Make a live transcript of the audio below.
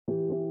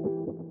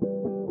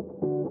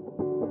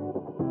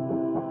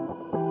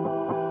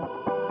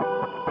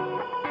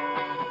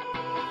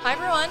Hi,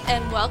 everyone,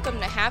 and welcome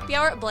to Happy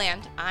Hour at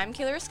Bland. I'm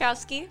Kayla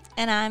Ruskowski.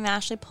 And I'm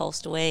Ashley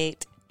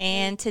Postwaite.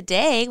 And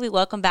today we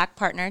welcome back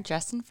partner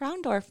Justin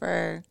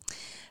Fraundorfer,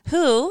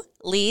 who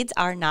leads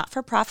our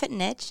not-for-profit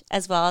niche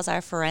as well as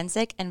our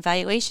forensic and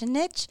valuation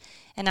niche.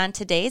 And on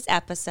today's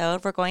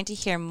episode, we're going to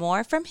hear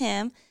more from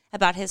him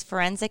about his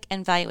forensic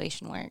and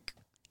valuation work.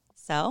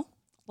 So,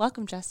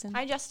 welcome, Justin.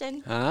 Hi,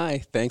 Justin.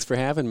 Hi, thanks for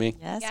having me.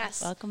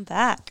 Yes. Welcome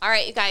back. All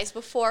right, you guys,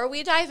 before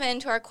we dive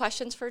into our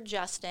questions for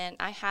Justin,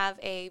 I have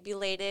a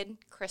belated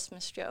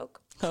Christmas joke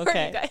for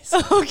you guys.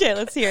 Okay,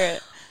 let's hear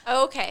it.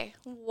 Okay,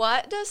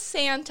 what does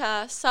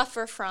Santa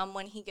suffer from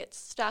when he gets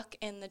stuck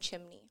in the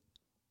chimney?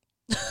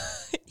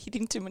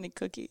 Eating too many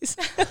cookies.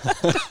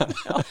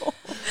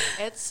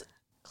 It's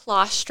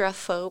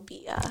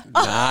claustrophobia.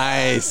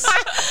 Nice.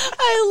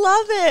 I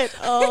love it.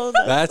 Oh,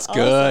 That's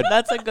awesome. good.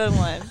 That's a good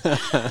one.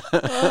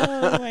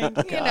 Oh, my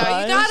God. You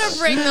know, you got to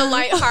bring the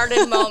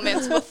lighthearted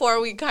moments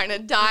before we kind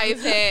of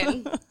dive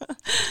in to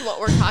what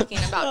we're talking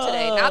about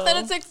today. Not that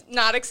it's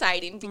not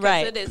exciting,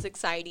 because it is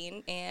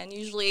exciting. And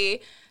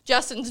usually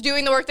Justin's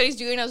doing the work that he's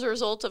doing as a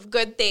result of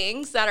good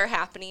things that are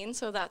happening.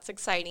 So that's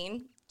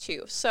exciting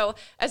too. So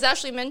as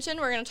Ashley mentioned,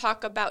 we're going to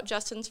talk about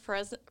Justin's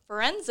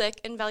forensic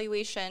and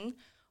valuation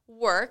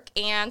work.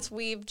 And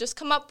we've just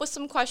come up with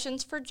some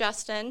questions for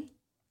Justin.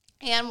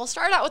 And we'll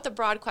start out with a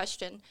broad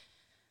question,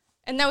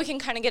 and then we can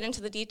kind of get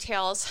into the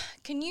details.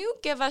 Can you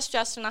give us,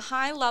 Justin, a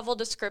high-level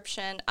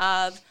description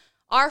of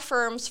our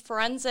firm's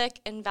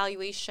forensic and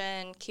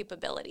valuation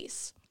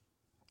capabilities?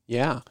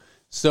 Yeah.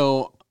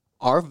 So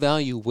our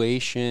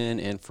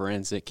valuation and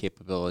forensic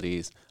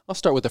capabilities, I'll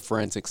start with the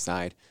forensic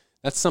side.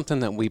 That's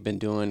something that we've been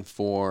doing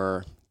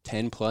for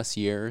 10 plus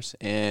years.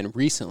 And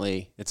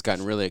recently it's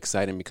gotten really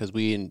exciting because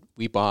we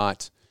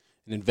bought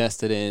and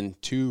invested in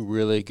two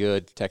really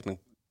good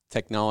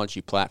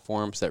technology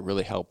platforms that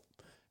really help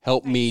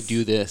me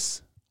do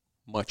this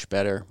much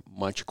better,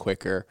 much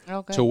quicker.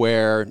 Okay. To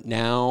where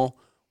now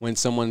when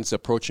someone's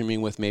approaching me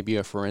with maybe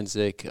a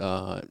forensic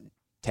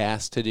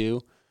task to do,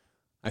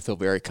 I feel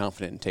very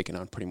confident in taking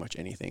on pretty much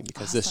anything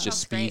because this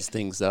just speeds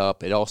things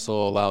up. It also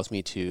allows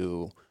me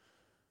to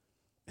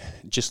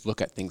just look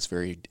at things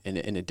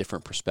in a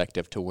different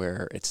perspective to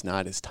where it's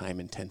not as time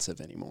intensive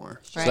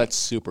anymore. Right. So that's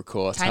super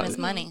cool. Time is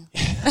money.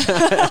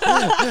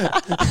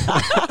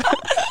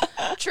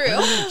 True.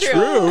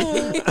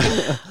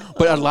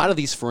 But a lot of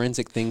these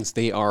forensic things,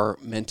 they are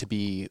meant to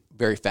be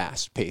very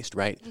fast paced,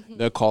 right? Mm-hmm.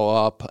 They'll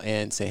call up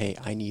and say, hey,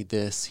 I need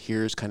this.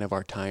 Here's kind of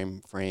our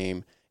time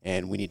frame,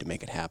 and we need to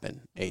make it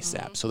happen ASAP.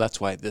 Mm-hmm. So that's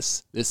why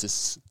this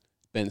has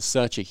been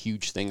such a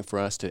huge thing for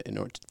us in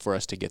order for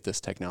us to get this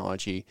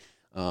technology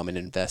and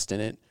invest in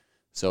it.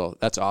 So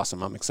that's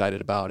awesome. I'm excited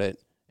about it.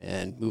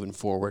 And moving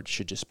forward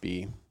should just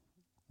be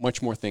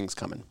much more things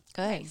coming.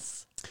 Good.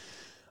 Nice.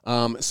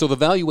 So the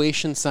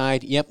valuation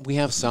side, yep, we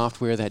have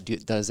software that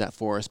does that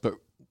for us. But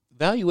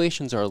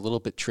valuations are a little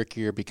bit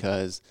trickier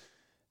because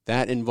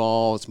that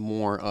involves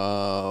more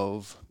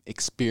of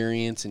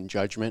experience and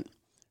judgment,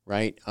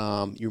 right?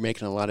 You're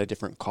making a lot of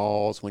different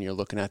calls when you're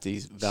looking at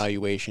these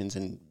valuations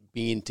and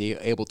being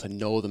able to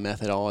know the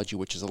methodology,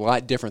 which is a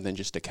lot different than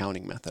just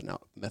accounting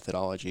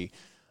methodology.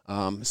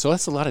 So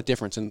that's a lot of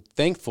difference. And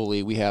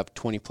thankfully, we have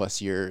 20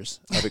 plus years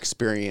of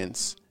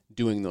experience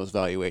doing those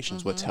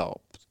valuations, what's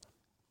helped.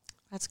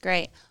 That's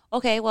great.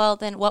 Okay, well,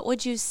 then what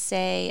would you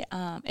say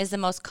is the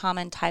most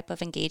common type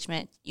of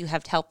engagement you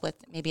have helped with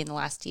maybe in the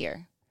last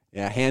year?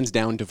 Yeah, hands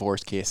down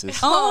divorce cases.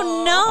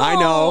 Oh, no. I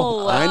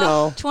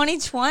know.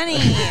 2020.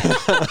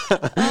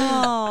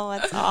 Oh,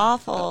 that's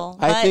awful.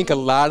 I think a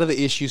lot of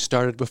the issues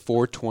started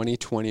before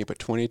 2020, but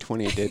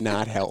 2020 did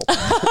not help.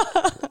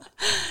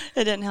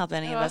 It didn't help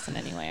any of us in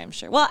any way, I'm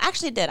sure. Well,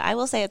 actually it did. I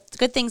will say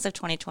good things of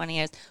 2020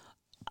 is,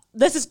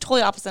 this is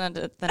totally opposite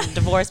than a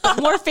divorce, but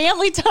more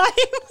family time.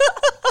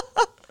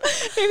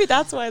 Maybe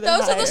that's why they're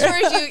Those are the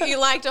stories you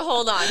like to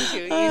hold on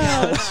to. You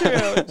know?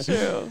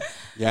 True.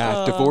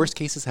 Yeah, divorce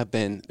cases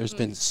there's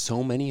been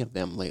so many of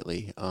them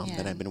lately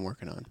that I've been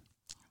working on.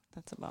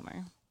 That's a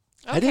bummer.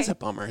 Okay. It is a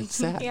bummer. It's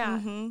sad. Yeah.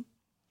 Mm-hmm.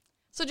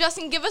 So,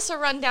 Justin, give us a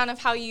rundown of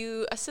how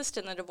you assist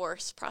in the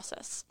divorce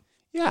process.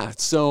 Yeah,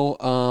 so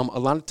a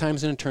lot of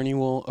times an attorney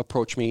will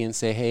approach me and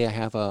say, hey, I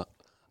have a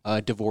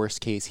divorce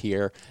case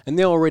here, and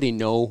they already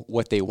know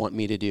what they want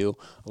me to do.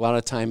 A lot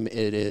of time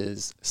it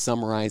is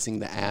summarizing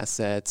the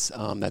assets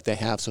that they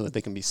have so that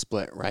they can be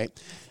split, right?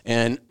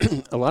 And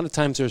a lot of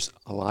times there's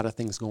a lot of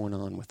things going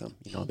on with them.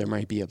 You know, there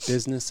might be a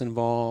business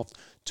involved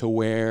to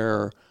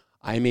where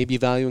I may be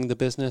valuing the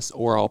business,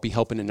 or I'll be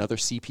helping another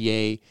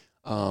CPA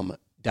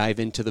dive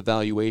into the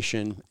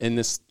valuation. In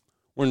this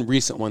one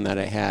recent one that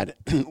I had,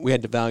 we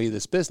had to value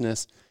this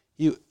business.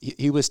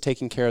 He was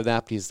taking care of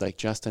that, but he's like,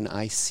 Justin,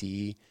 I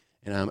see,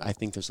 and I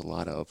think there's a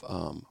lot of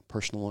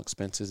personal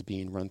expenses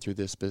being run through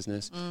this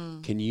business.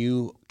 Can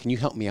you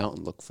help me out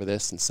and look for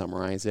this and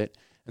summarize it?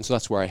 And so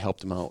that's where I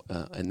helped him out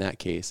in that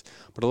case.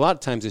 But a lot of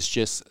times it's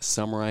just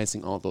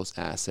summarizing all those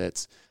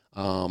assets.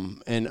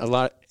 And a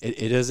lot,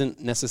 it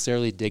isn't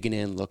necessarily digging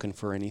in looking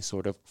for any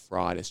sort of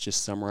fraud. It's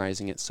just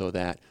summarizing it so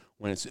that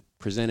when it's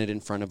presented in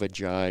front of a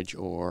judge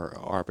or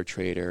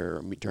arbitrator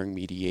or during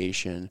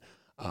mediation,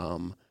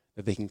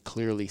 that they can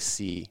clearly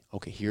see,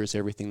 okay, here's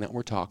everything that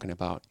we're talking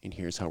about, and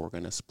here's how we're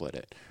going to split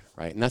it,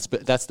 right? And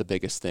that's the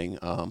biggest thing.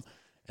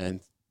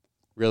 And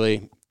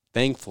really,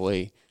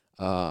 thankfully,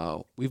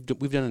 we've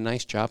done a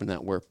nice job in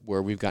that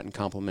where we've gotten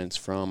compliments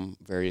from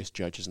various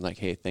judges and like,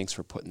 hey, thanks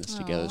for putting this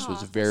together. This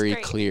was very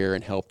clear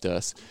and helped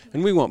us.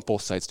 And we want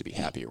both sides to be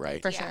happy,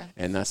 right? For sure.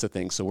 And that's the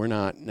thing. So we're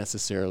not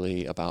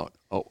necessarily about,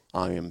 oh,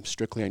 I am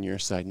strictly on your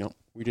side. No,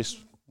 we just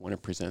want to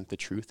present the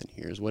truth, and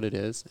here's what it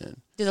is.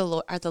 And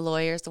are the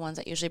lawyers the ones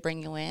that usually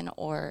bring you in,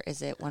 or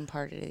is it one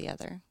party or the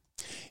other?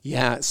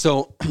 Yeah,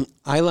 so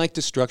I like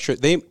to structure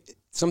it.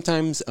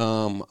 Sometimes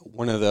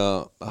one of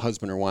the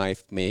husband or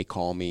wife may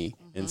call me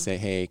and say,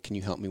 hey, can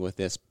you help me with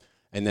this?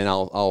 And then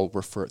I'll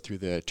refer it through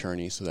the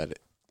attorney so that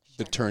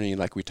the attorney,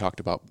 like we talked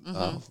about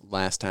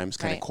last time, is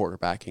kind of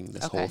quarterbacking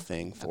this whole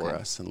thing for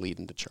us and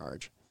leading the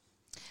charge.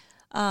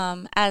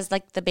 As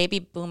like the baby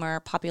boomer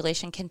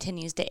population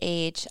continues to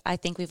age, I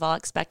think we've all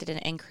expected an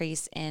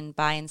increase in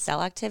buy and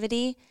sell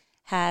activity.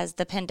 Has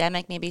the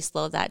pandemic maybe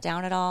slowed that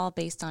down at all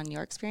based on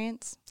your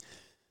experience?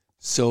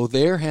 So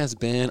there has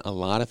been a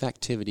lot of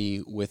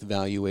activity with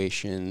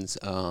valuations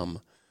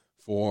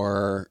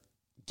for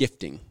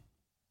gifting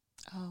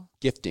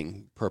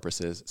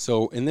purposes.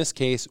 So in this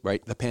case,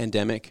 right, the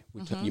pandemic,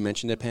 you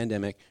mentioned the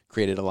pandemic,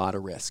 created a lot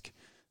of risk.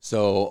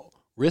 So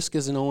risk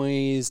isn't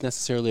always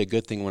necessarily a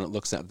good thing when it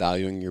looks at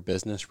valuing your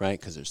business, right?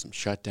 Because there's some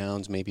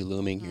shutdowns maybe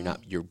looming.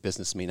 Your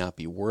business may not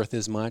be worth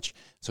as much.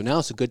 So now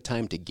it's a good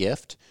time to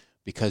gift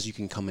because you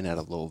can come in at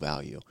a low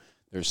value.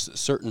 There's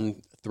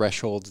certain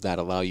thresholds that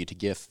allow you to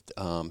gift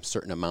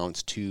certain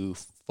amounts to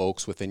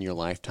folks within your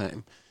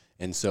lifetime.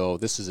 And so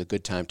this is a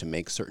good time to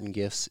make certain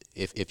gifts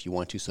if you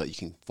want to, so that you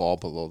can fall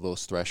below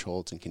those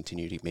thresholds and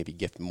continue to maybe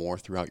gift more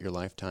throughout your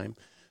lifetime.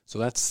 So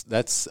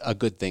that's a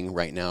good thing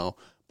right now.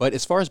 But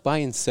as far as buy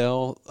and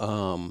sell,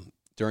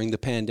 during the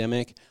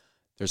pandemic,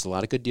 there's a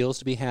lot of good deals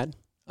to be had.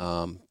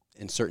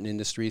 In certain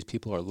industries,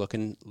 people are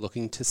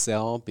looking to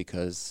sell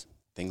because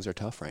things are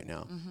tough right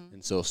now.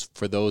 And so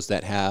for those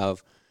that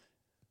have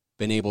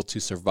been able to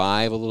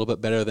survive a little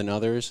bit better than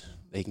others,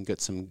 they can get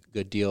some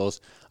good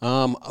deals.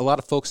 A lot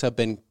of folks have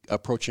been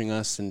approaching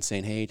us and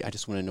saying, hey, I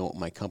just want to know what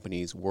my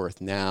company's worth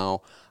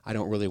now. I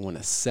don't really want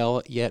to sell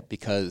it yet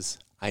because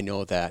I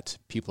know that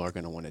people are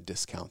going to want to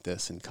discount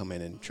this and come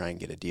in and try and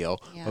get a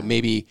deal. Yeah. But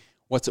maybe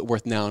what's it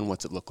worth now and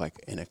what's it look like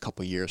in a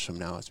couple years from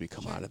now as we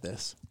come out of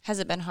this? Has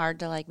it been hard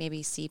to like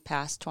maybe see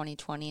past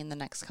 2020 in the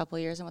next couple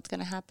of years and what's going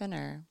to happen,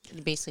 or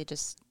you basically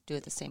just do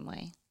it the same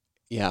way?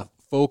 Yeah,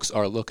 folks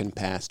are looking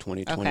past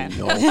 2020,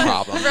 no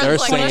problem. They're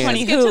saying,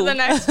 let's get to the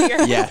next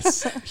year.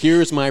 Yes,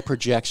 here's my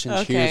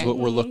projections. Here's what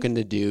we're looking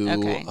to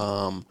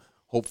do.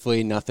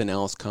 Hopefully nothing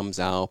else comes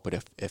out,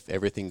 but if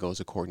everything goes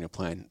according to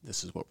plan,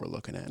 this is what we're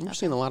looking at. And we're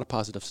seeing a lot of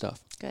positive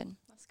stuff. Good.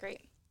 That's great.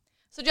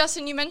 So,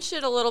 Justin, you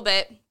mentioned a little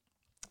bit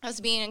as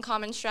being in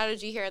Common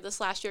Strategy here this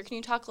last year. Can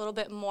you talk a little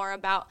bit more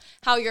about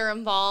how you're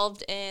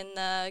involved in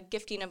the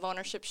gifting of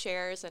ownership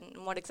shares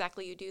and what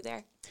exactly you do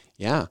there?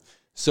 Yeah.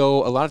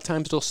 So a lot of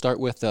times they'll start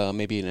with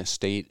maybe an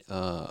estate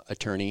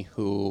attorney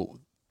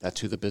that's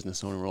who the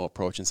business owner will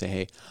approach and say,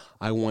 hey,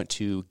 I want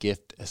to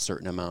gift a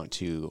certain amount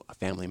to a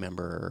family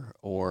member,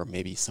 or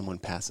maybe someone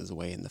passes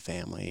away in the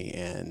family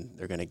and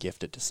they're going to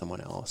gift it to someone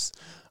else.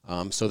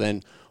 So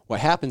then what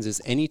happens is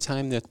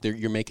anytime that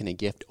you're making a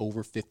gift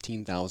over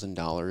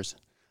 $15,000,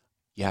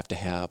 you have to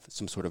have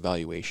some sort of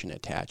valuation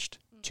attached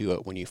to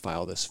it when you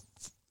file this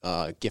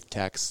gift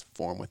tax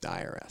form with the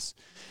IRS.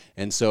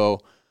 And so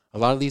a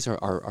lot of these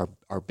are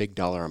big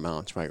dollar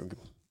amounts, right?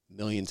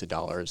 Millions of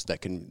dollars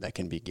that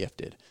can be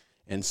gifted.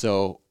 And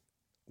so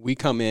we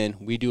come in,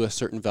 we do a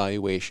certain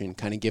valuation,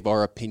 kind of give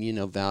our opinion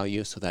of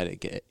value so that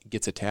it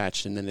gets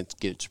attached, and then it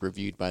gets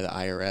reviewed by the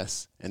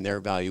IRS and their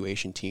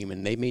valuation team,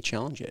 and they may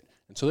challenge it.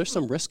 And so there's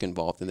some risk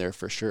involved in there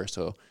for sure.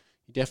 So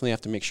you definitely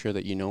have to make sure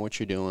that you know what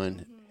you're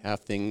doing,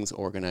 have things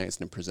organized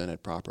and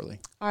presented properly.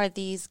 Are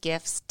these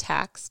gifts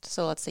taxed?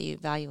 So let's say you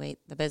evaluate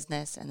the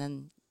business, and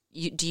then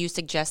do you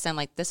suggest them,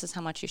 like, this is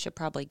how much you should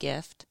probably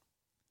gift?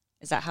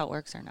 Is that how it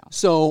works or no?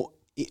 So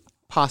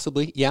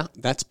possibly, yeah.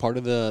 That's part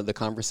of the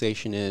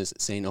conversation, is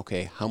saying,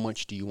 okay, how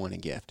much do you want to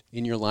gift?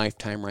 In your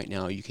lifetime right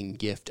now, you can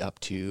gift up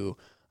to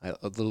a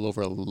little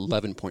over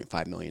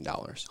 $11.5 million.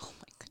 Oh, my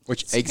goodness.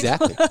 Which,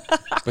 exactly.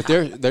 But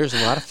there's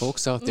a lot of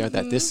folks out there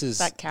that this is...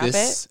 That cap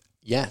it?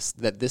 Yes,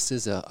 that this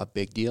is a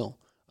big deal.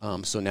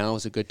 So now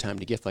is a good time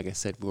to gift. Like I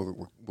said,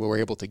 we're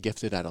able to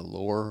gift it at a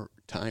lower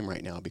time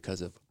right now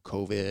because of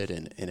COVID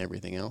and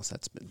everything else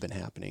that's been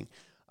happening.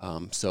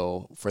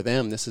 So for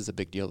them, this is a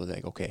big deal. They're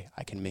like, okay,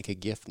 I can make a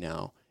gift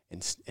now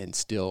and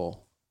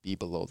still be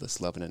below this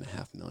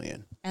 $11.5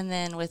 million. And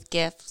then with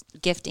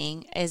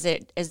gifting, is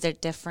there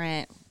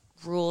different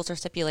rules or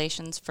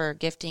stipulations for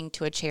gifting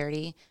to a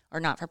charity or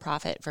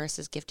not-for-profit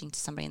versus gifting to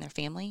somebody in their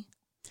family?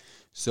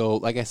 So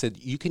like I said,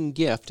 you can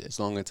gift as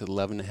long as it's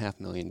 $11.5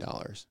 million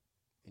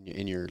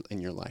in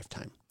your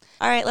lifetime.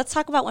 All right, let's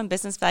talk about when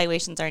business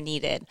valuations are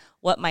needed.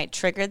 What might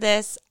trigger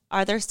this?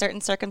 are there certain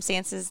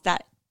circumstances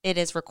that it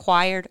is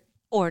required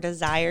or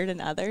desired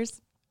in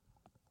others?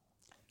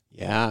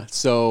 Yeah,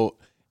 so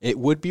it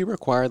would be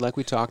required, like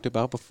we talked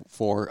about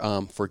before,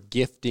 for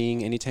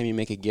gifting. Anytime you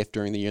make a gift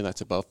during the year,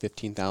 that's about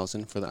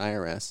 $15,000 for the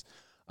IRS.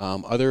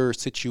 Other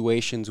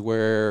situations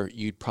where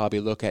you'd probably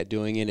look at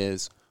doing it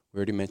is, we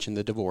already mentioned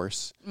the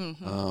divorce,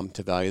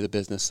 to value the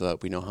business so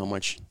that we know how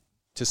much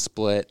to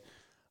split.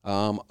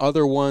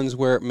 Other ones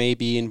where it may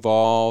be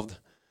involved,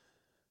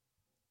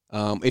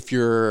 if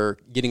you're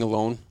getting a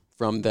loan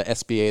from the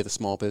SBA, the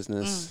Small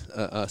Business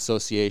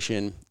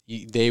Association,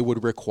 they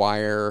would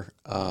require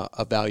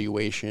a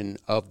valuation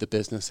of the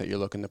business that you're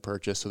looking to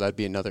purchase. So that'd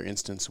be another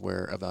instance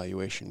where a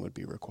valuation would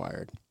be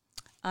required.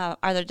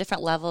 Are there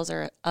different levels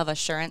of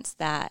assurance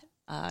that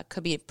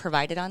could be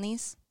provided on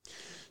these?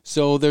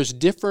 So there's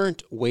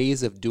different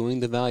ways of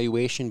doing the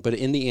valuation, but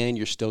in the end,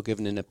 you're still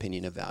given an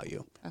opinion of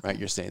value, right?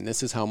 You're saying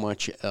this is how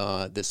much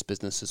this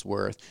business is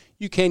worth.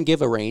 You can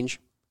give a range,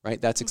 right?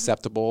 That's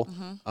acceptable.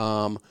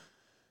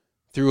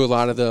 Through a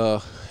lot of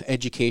the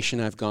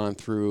education I've gone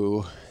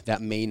through, that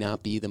may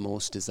not be the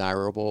most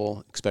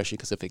desirable, especially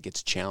because if it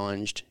gets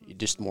challenged,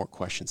 just more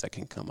questions that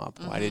can come up.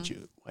 Why did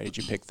you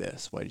pick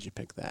this? Why did you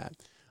pick that?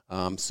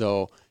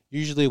 So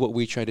usually what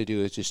we try to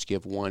do is just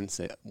give one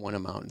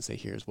amount and say,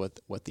 here's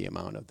what the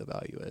amount of the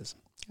value is.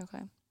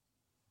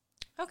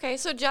 Okay,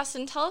 so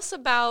Justin, tell us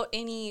about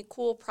any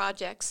cool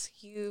projects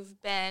you've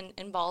been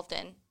involved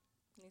in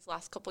these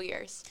last couple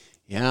years.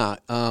 Yeah,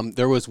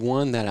 there was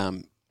one that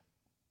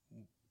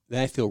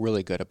I feel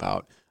really good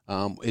about.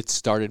 It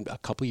started a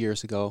couple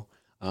years ago.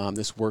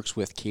 This works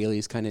with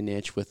Kaylee's kind of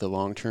niche with the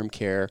long-term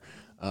care.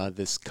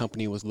 This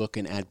company was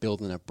looking at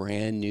building a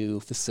brand new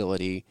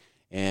facility,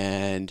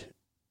 and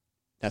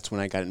that's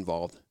when I got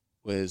involved.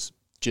 Was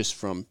just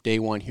from day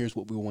one, here's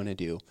what we want to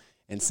do.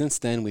 And since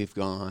then,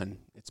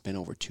 it's been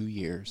over 2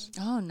 years.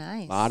 Oh,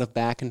 nice. A lot of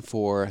back and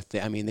forth.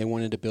 They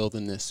wanted to build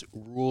in this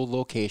rural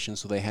location,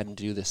 so they had to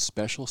do this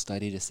special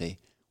study to say,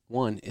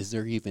 one, is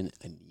there even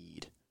a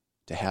need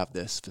to have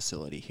this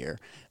facility here?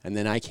 And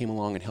then I came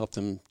along and helped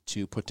them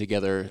to put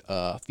together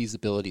a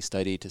feasibility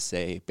study to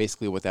say,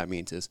 basically what that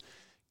means is,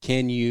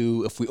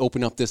 if we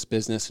open up this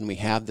business and we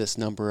have this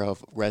number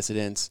of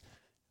residents,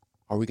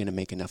 are we going to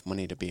make enough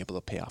money to be able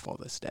to pay off all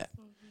this debt?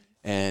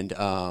 And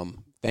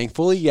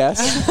thankfully,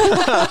 yes.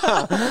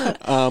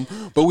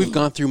 But we've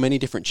gone through many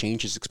different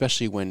changes,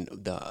 especially when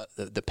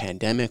the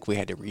pandemic, we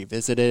had to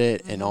revisit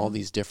it and all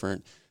these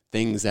different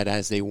things that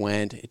as they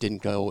went, it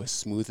didn't go as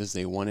smooth as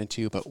they wanted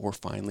to, but we're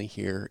finally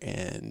here,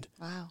 and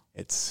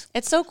it's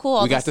so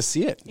cool. We got to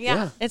see it.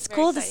 Yeah. It's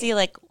cool to see,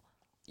 like,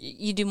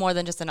 you do more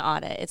than just an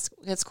audit. It's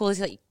cool to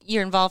see, like,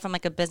 you're involved from,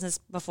 like, a business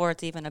before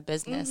it's even a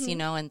business,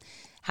 and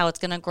how it's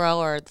going to grow,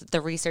 or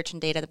the research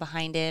and data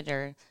behind it,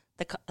 or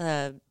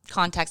the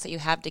contacts that you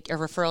have or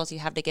referrals you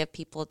have to give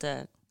people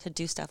to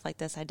do stuff like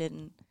this. I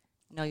didn't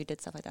know you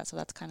did stuff like that, so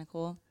that's kind of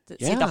cool to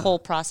see the whole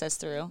process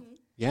through.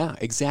 Yeah,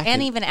 exactly.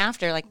 And even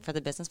after, like, for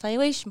the business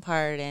valuation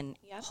part, and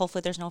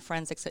hopefully there's no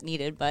forensics that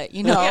needed, but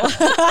Yeah,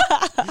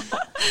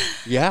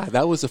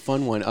 that was a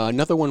fun one.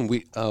 Another one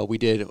we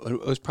did,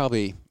 it was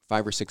probably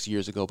 5 or 6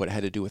 years ago, but it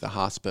had to do with a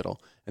hospital.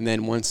 And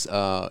then once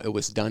it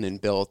was done and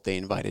built, they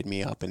invited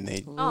me up and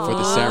for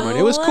the ceremony.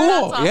 It was cool.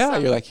 Awesome. Yeah,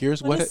 you're like,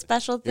 here's what it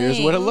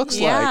looks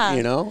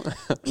like,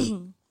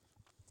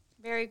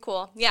 Very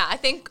cool. Yeah, I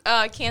think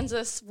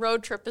Kansas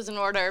road trip is in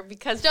order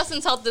because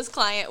Justin's helped this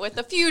client with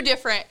a few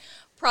different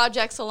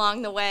projects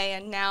along the way,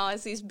 and now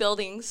as these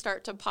buildings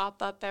start to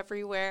pop up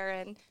everywhere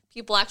and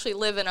people actually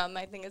live in them,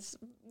 I think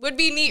would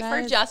be neat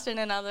for Justin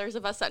and others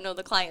of us that know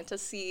the client to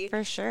see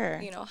for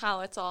sure,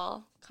 how it's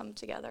all come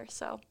together.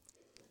 So,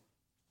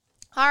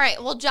 all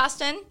right, well,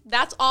 Justin,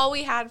 that's all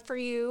we had for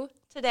you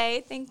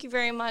today. Thank you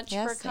very much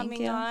for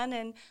coming on,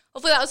 and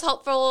hopefully that was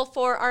helpful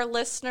for our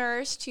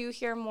listeners to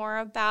hear more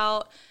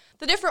about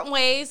the different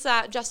ways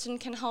that Justin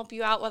can help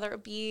you out, whether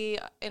it be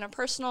in a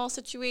personal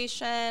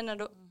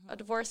situation, a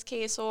divorce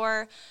case,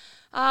 or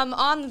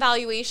on the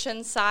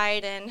valuation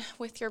side and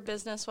with your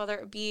business, whether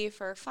it be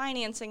for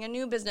financing a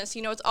new business.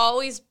 It's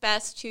always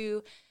best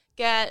to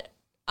get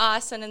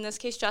us, and in this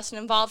case, Justin,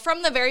 involved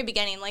from the very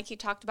beginning, like he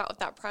talked about with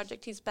that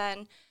project he's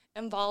been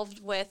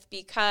involved with,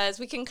 because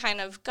we can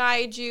kind of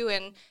guide you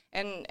and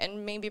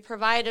maybe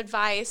provide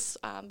advice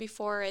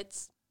before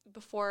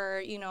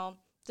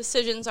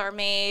decisions are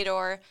made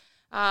or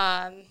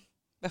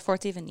before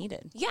it's even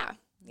needed. Yeah.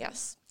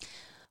 Yes.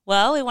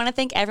 Well, we want to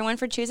thank everyone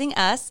for choosing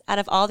us. Out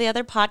of all the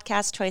other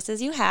podcast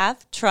choices you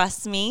have,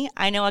 trust me,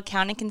 I know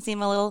accounting can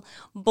seem a little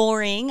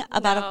boring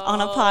on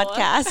a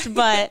podcast,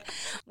 but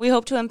we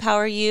hope to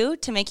empower you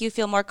to make you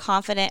feel more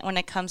confident when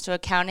it comes to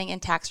accounting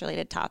and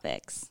tax-related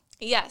topics.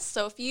 Yes,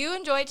 so if you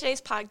enjoyed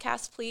today's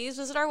podcast, please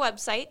visit our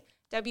website,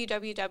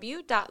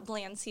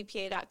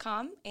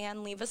 www.blandcpa.com,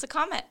 and leave us a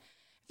comment.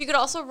 If you could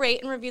also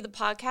rate and review the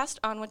podcast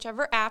on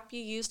whichever app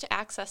you use to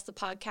access the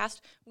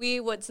podcast, we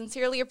would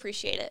sincerely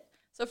appreciate it.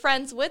 So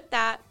friends, with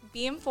that,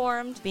 be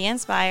informed, be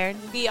inspired,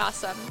 be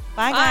awesome.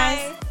 Bye,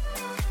 guys.